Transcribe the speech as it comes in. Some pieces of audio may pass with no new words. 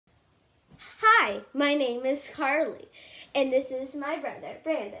Hi, my name is Carly, and this is my brother,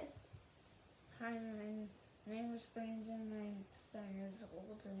 Brandon. Hi, my name is Brandon. I'm 7 years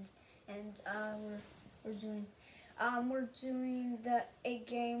old, and we're doing a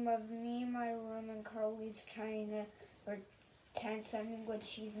game of me in my room, and Carly's trying to pretend something when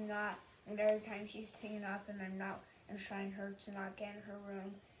she's not, and every time she's taken off and I'm not, and trying her to not get in her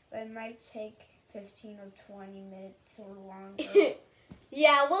room. But it might take 15 or 20 minutes or longer.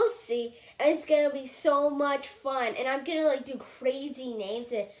 Yeah, we'll see. And it's gonna be so much fun, and I'm gonna do crazy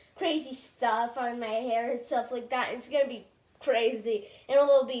names and crazy stuff on my hair and stuff like that. It's gonna be crazy, and it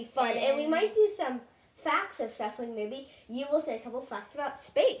will be fun. And we might do some facts of stuff, like maybe you will say a couple facts about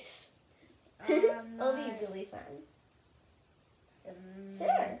space. It'll be really fun.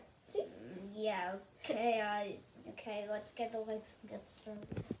 Sure. See? Yeah. Okay. Let's get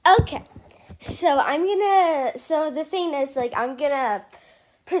started. Okay. So the thing is, I'm gonna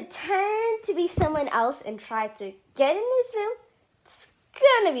pretend to be someone else and try to get in his room. It's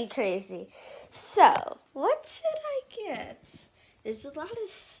gonna be crazy. So, what should I get? There's a lot of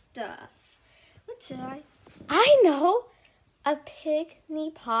stuff. What should I know. A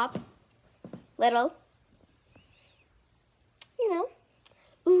Pygmy Pop. Little.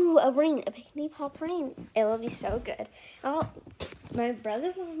 Ooh, a ring. A Pygmy Pop ring. It will be so good. My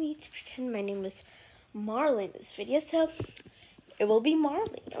brother wanted me to pretend my name was Marley in this video, so it will be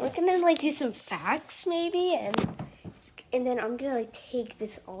Marley. And we're gonna do some facts maybe, and then I'm gonna take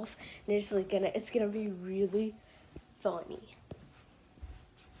this off, and it's gonna be really funny.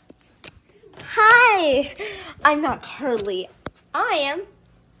 Hi, I'm not Carly. I am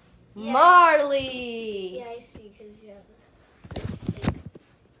Marley. Yeah, I see, because you have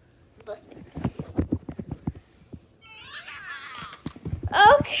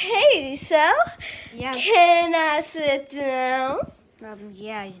Okay, so can I sit down?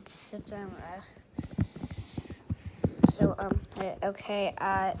 Yeah, you'd sit down.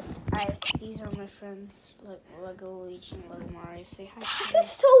 These are my friends, Lego Luigi and Lego Mario. Say hi. That is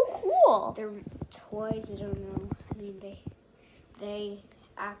so cool. They're toys. I don't know. I mean, they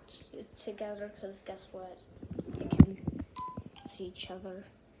act together because guess what? They can see each other.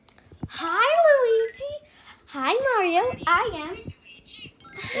 Hi, Luigi. Hi, Mario. I am.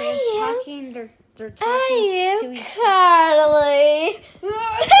 They're talking to each other. I am Carly.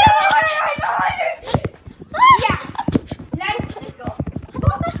 Yeah, let's go.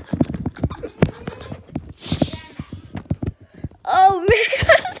 Oh man,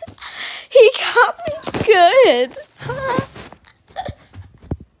 he got me good.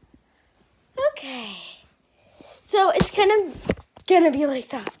 Okay, so it's gonna be like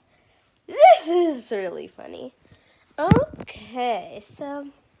that. This is really funny. Okay, so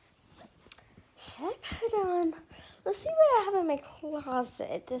should I put on? Let's see what I have in my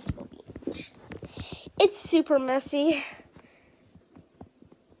closet. This will be interesting. It's super messy.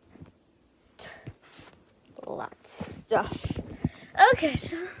 Lots of stuff. Okay,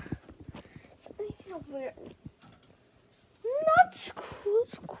 so something weird. Not school.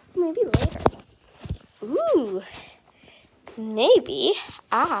 Maybe later. Ooh, maybe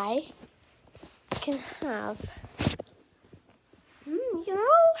I can have.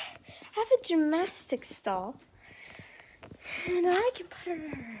 I have a gymnastics stall, and I can put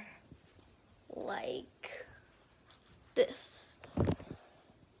her like this.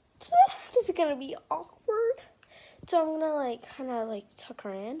 This is gonna be awkward, so I'm gonna kind of tuck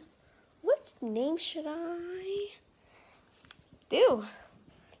her in. What name should I do?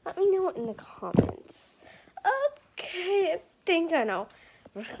 Let me know in the comments. Okay, I think I know.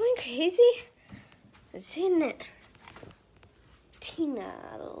 We're going crazy. It's in it. Tina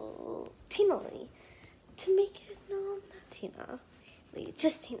Lee. To make it, no, not Tina Lee,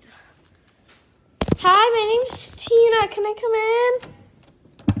 just Tina. Hi, my name's Tina. Can I come in?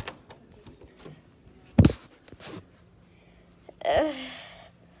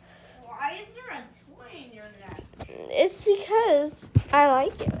 Why is there a toy in your neck? It's because I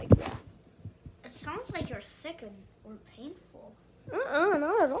like it like that. It sounds like you're sick or painful.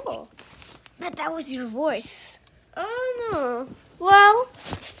 Not at all. But that was your voice. Oh, no. Well,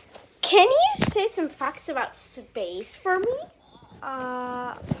 can you say some facts about space for me?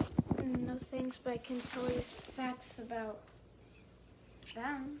 No thanks, but I can tell you facts about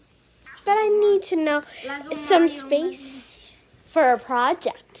them. But I need to know Lego some Mario space for a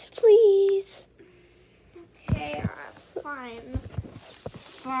project, please. Okay, fine.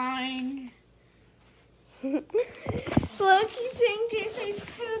 Fine. Look, he's angry face.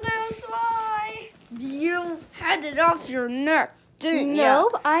 Who knows why? You had it off your neck, didn't No,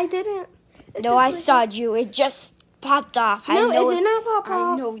 you? I didn't. No, I saw you. It just popped off. No, I know it did not pop off.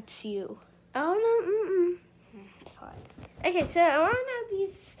 I know it's you. Oh no, fine. Okay, so I want to know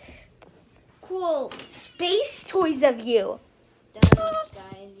these cool space toys of you. Those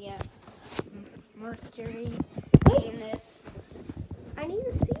guys, yeah. Mercury, Venus. I need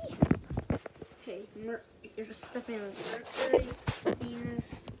to see. Okay, you're stepping on Mercury,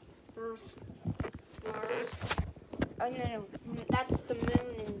 Venus, Earth, Mars. Oh no, that's the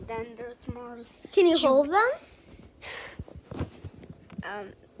moon, and then there's Mars. Can you hold them?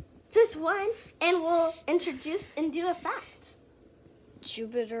 Just one, and we'll introduce and do a fact.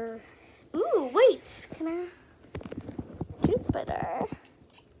 Jupiter. Ooh, wait. Can I? Jupiter.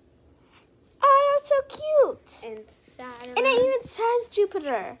 Oh, that's so cute. And Saturn. And it even says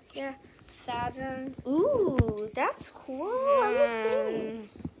Jupiter. Yeah, Saturn. Ooh, that's cool. Let me see.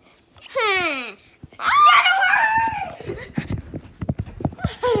 Huh.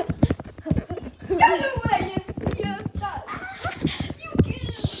 Get away, you stop.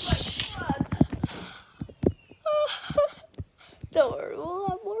 Don't worry, we'll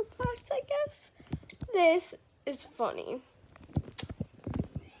have more facts, I guess. This is funny.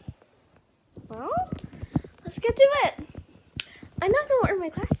 Well, let's get to it. I'm not going to wear my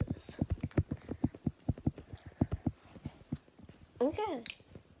glasses. Okay.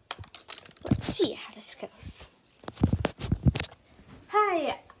 Let's see how this goes.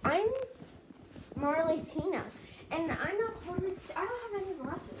 Hi, I'm Marley Tina, and I'm not holding. I don't have any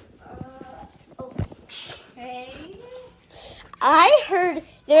glasses. Okay. I heard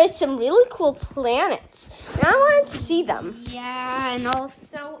there's some really cool planets, and I wanted to see them. Yeah, and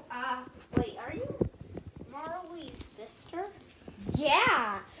also, wait, are you Marley's sister?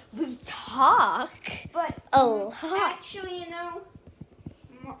 Yeah, we talk, But a lot. actually, you know,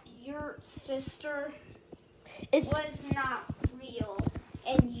 your sister It's was not real,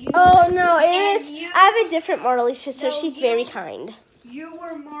 and you. oh no, it and is. you- I have a different Marley sister. No, She's you- very kind. You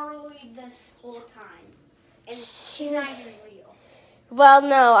were Marley this whole time, and she's not even real. Well,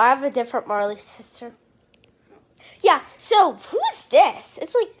 no, I have a different Marley sister. Yeah. So who's this?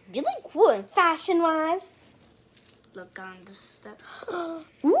 It's like really cool and fashion-wise. Look on the step.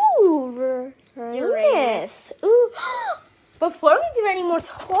 Ooh, Uranus. Ooh. Before we do any more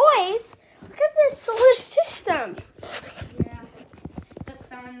toys, look at this solar system. Yeah, it's the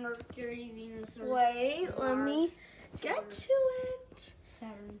Sun, Mercury, Venus, Earth, Wait, let me Mars, get Jupiter, to it.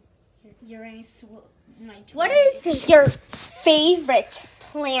 Saturn, Uranus, Neptune. What is your favorite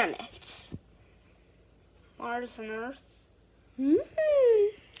planet? Mars and Earth?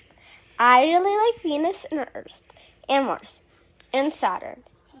 I really like Venus and Earth and Mars and Saturn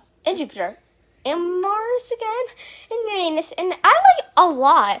and Jupiter and Mars again and Uranus, and I like a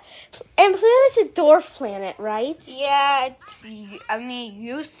lot. And Pluto's a dwarf planet, right? Yeah, it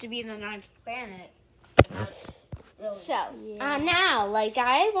used to be the ninth planet. Really. So now, like,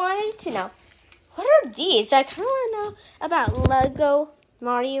 I wanted to know, what are these? I kind of want to know about Lego,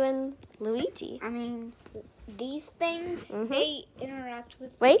 Mario, and Luigi. I mean, these things, they interact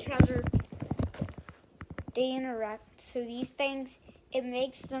with Wait. each other. They interact. So these things, it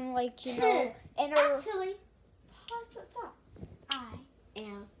makes them like, you know, Actually, pause the thought. I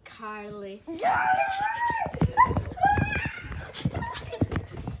am Carly.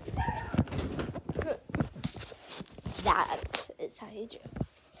 That is how you do it.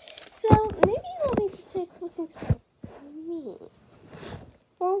 So maybe you want me to say cool things about me.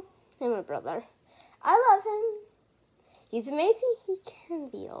 Well, I'm a brother. I love him. He's amazing. He can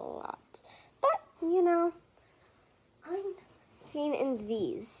be a lot. But, you know, I'm seen in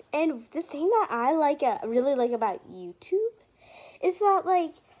these. And the thing that I like, really like about YouTube is that,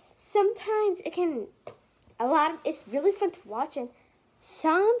 like, sometimes it can, it's really fun to watch, and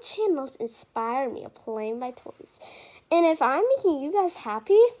some channels inspire me of playing my toys. And if I'm making you guys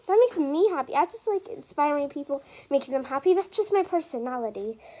happy, that makes me happy. I just like inspiring people, making them happy. That's just my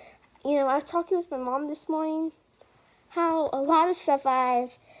personality. You know, I was talking with my mom this morning how a lot of stuff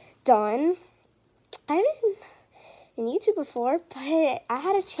I've done, I've been in YouTube before, but I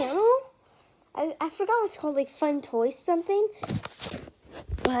had a channel. I forgot what it's called, like Fun Toys something.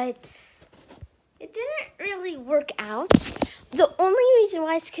 But it didn't really work out. The only reason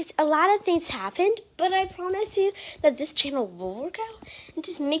why is because a lot of things happened, but I promise you that this channel will work out, and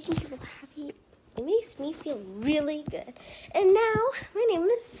just making people happy, it makes me feel really good. And now, my name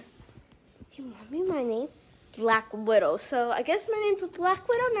is, you want me my name? Black Widow. So I guess my name's Black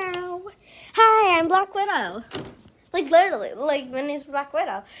Widow now. Hi, I'm Black Widow. Like literally, like my name's Black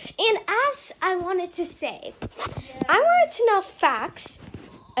Widow. And as I wanted to say, I wanted to know facts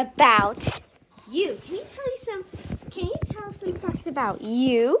about you. Can you tell us some facts about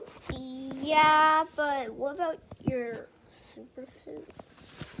you? Yeah, but what about your super suit?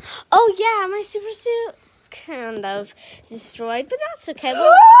 Oh yeah, my super suit kind of destroyed, but that's okay.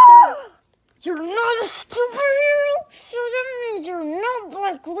 Well, You're not a superhero, so that means you're not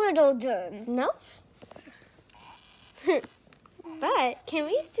Black Widow then. nope. But can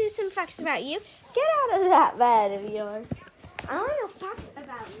we do some facts about you? Get out of that bed of yours. I want to know facts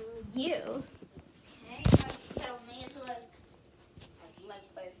about you. Okay, tell me it's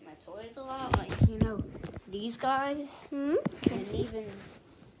like plays my toys a lot, like these guys, Hmm? and even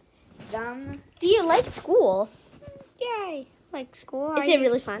them. Do you like school? Yeah, I like school. Is it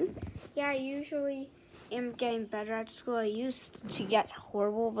really fun? Yeah, I usually am getting better at school. I used to get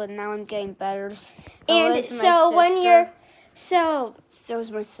horrible, but now I'm getting better. And so when you're So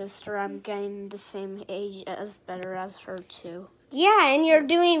is my sister. I'm getting the same age as better as her too. yeah, and you're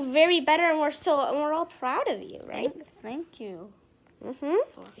doing very better, and we're all proud of you, right? Thank you. Mhm.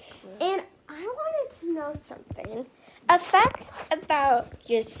 And I wanted to know something. A fact about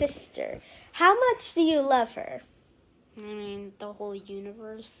your sister. How much do you love her? I mean, the whole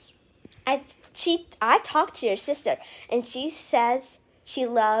universe. I talked to your sister, and she says she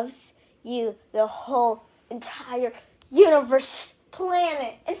loves you, the whole entire universe,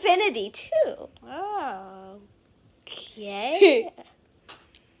 planet, infinity too. Oh. Okay.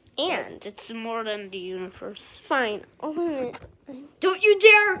 And It's more than the universe. fine. Don't you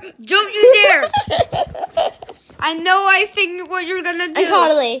dare! Don't you dare! I know I think what you're gonna do.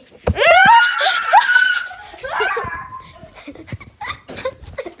 Carly.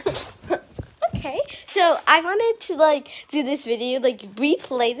 Okay, so I wanted to do this video,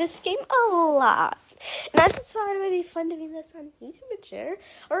 replay this game a lot. And I just thought it would be fun to do this on YouTube and share,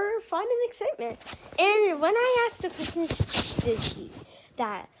 or fun and excitement. And when I asked the question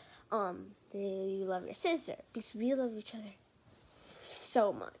that do you love your sister? Because we love each other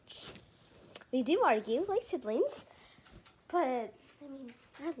so much. We do argue like siblings, but I mean,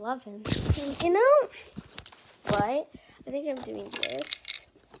 I love him. And, you know what? I think I'm doing this.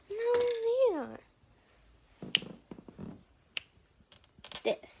 No, maybe not.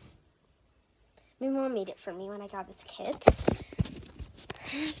 This. My mom made it for me when I got this kit.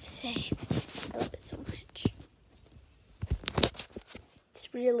 I have to say, I love it so much.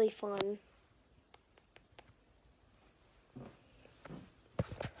 It's really fun.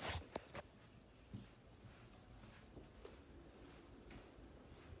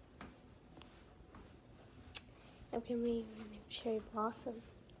 I'm gonna name Cherry Blossom.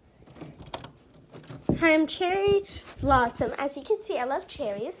 Hi, I'm Cherry Blossom. As you can see, I love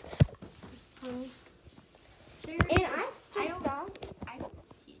cherries. And I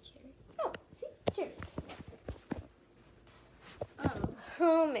don't see a cherry. Oh, see, cherries.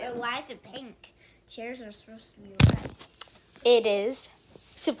 Oh man. why is it pink? Cherries are supposed to be red. It is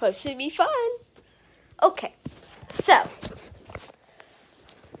supposed to be fun. Okay, so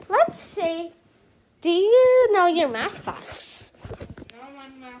let's say, do you know your math facts? No, my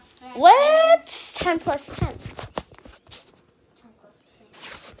math facts. What's 10 plus 10? 10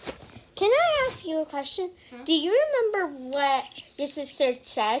 plus 10. Can I ask you a question? Huh? Do you remember what your sister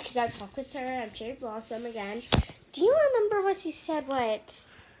said? Because I talked with her. I'm Cherry Blossom again. Do you remember what she said? What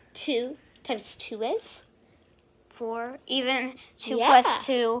 2 times 2 is? 4. Even 2 Yeah. plus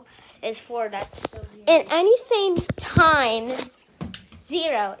 2 is 4. That's so weird. And anything times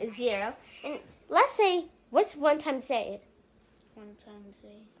 0 is 0. And let's say, what's 1 times 8? 1 times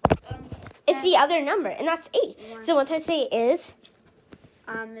 8. It's the other number, and that's 8. So 1 times 8 is?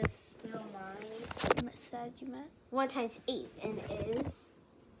 It's still 9. Said you meant? 1 times 8, and it is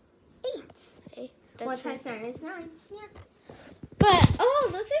 8. 1 times 9 is 9. Yeah. But, oh,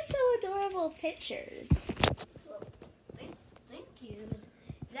 those are so adorable pictures. Well, thank you.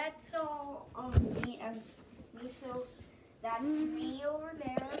 That's all me as me. So that's me over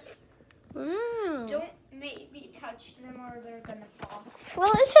there. Wow. Don't maybe touch them or they're gonna fall.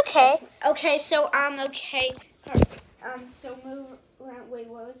 Well, it's okay. Okay, so okay. So move around. Wait,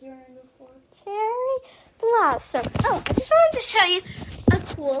 what was your name before? Cherry Blossom. Oh, I just wanted to show you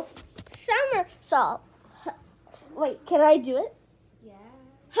a cool somersault. Wait, can I do it?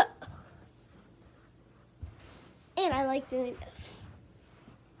 Yeah. And I like doing this.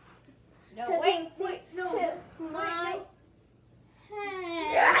 No, To wait, no. my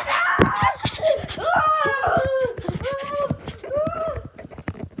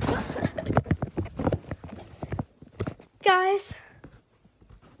Guys,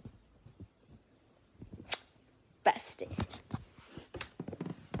 bestie.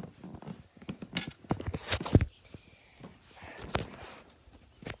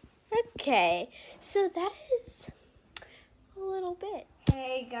 Okay, so that is a little bit.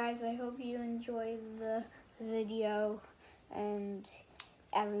 Hey guys, I hope you enjoyed the video and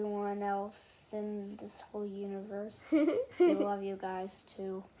everyone else in this whole universe. We love you guys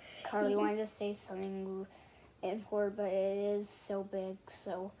too. Carly wanted to say something important, but it is so big,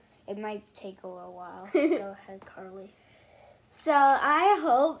 so it might take a little while. Go ahead, Carly. So I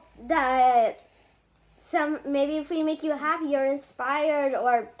hope that maybe if we make you happy or inspired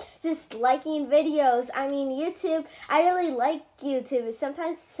or just liking videos. I mean, YouTube, I really like YouTube.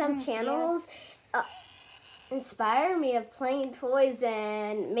 Sometimes some channels inspire me of playing toys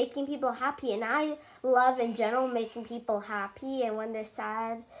and making people happy. And I love, in general, making people happy. And when they're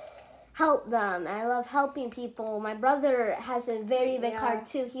sad, help them. I love helping people. My brother has a very big heart,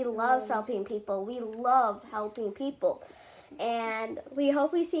 too. He loves helping people. We love helping people. And we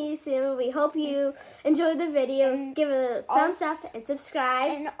hope we see you soon. We hope you enjoyed the video. And give it a thumbs up and subscribe.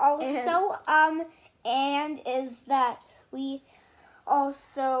 And also, is that we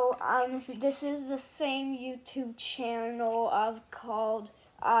also, this is the same YouTube channel called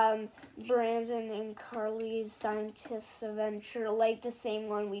Brandon and Carly's Scientist Adventure, like the same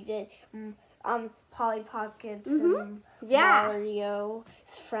one we did. Polly Pockets and Mario's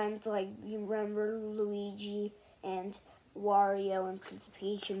friends, like you remember Luigi and Wario and Prince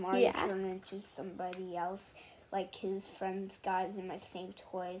Peach, and Mario turned into somebody else, like his friends, guys, in my same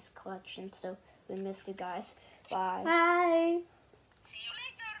toys collection. So we miss you guys. Bye. Bye. See you later.